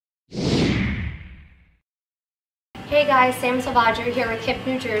Hey guys, Sam Selvaggio here with Hip,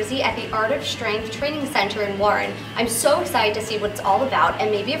 New Jersey at the Art of Strength Training Center in Warren. I'm so excited to see what it's all about,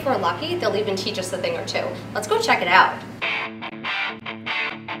 and maybe if we're lucky, they'll even teach us a thing or two. Let's go check it out.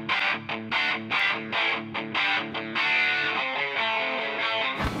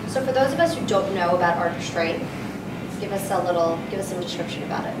 So for those of us who don't know about Art of Strength, give us some description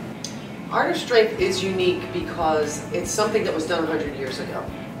about it. Art of Strength is unique because it's something that was done 100 years ago.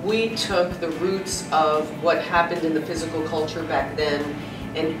 We took the roots of what happened in the physical culture back then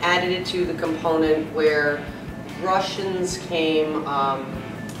and added it to the component where Russians came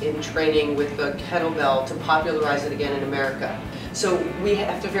in training with the kettlebell to popularize it again in America. So we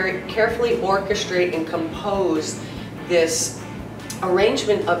have to very carefully orchestrate and compose this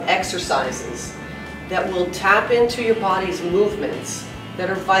arrangement of exercises that will tap into your body's movements that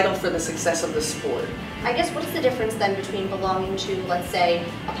are vital for the success of the sport. I guess what is the difference then between belonging to, let's say,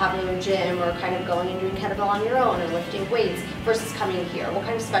 a popular gym or kind of going and doing kettlebell on your own or lifting weights versus coming here? What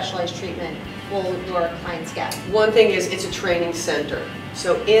kind of specialized treatment will your clients get? One thing is it's a training center.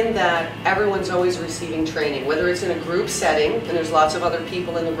 So in that, everyone's always receiving training, whether it's in a group setting and there's lots of other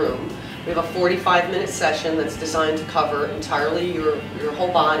people in the room. We have a 45-minute session that's designed to cover entirely your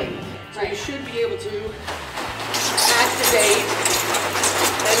whole body. So you should be able to activate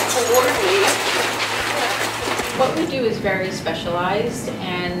and coordinate. What we do is very specialized,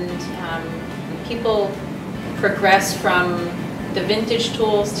 and people progress from the vintage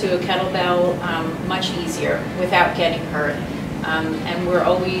tools to a kettlebell much easier without getting hurt. And we're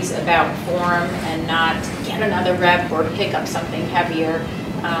always about form and not get another rep or pick up something heavier.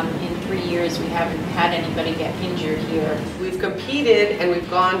 In 3 years we haven't had anybody get injured here. We've competed and we've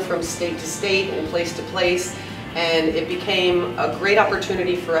gone from state to state and place to place, and it became a great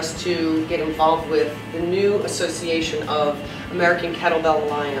opportunity for us to get involved with the new association of American Kettlebell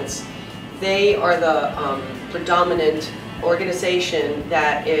Alliance. They are the predominant organization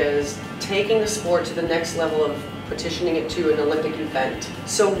that is taking the sport to the next level of petitioning it to an Olympic event.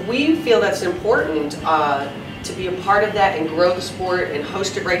 So we feel that's important to be a part of that and grow the sport and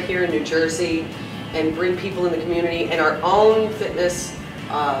host it right here in New Jersey and bring people in the community and our own fitness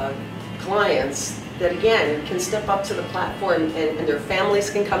clients that again can step up to the platform and their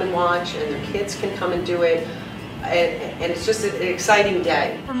families can come and watch and their kids can come and do it, and it's just an exciting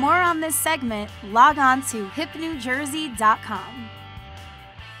day. For more on this segment, log on to hipnewjersey.com.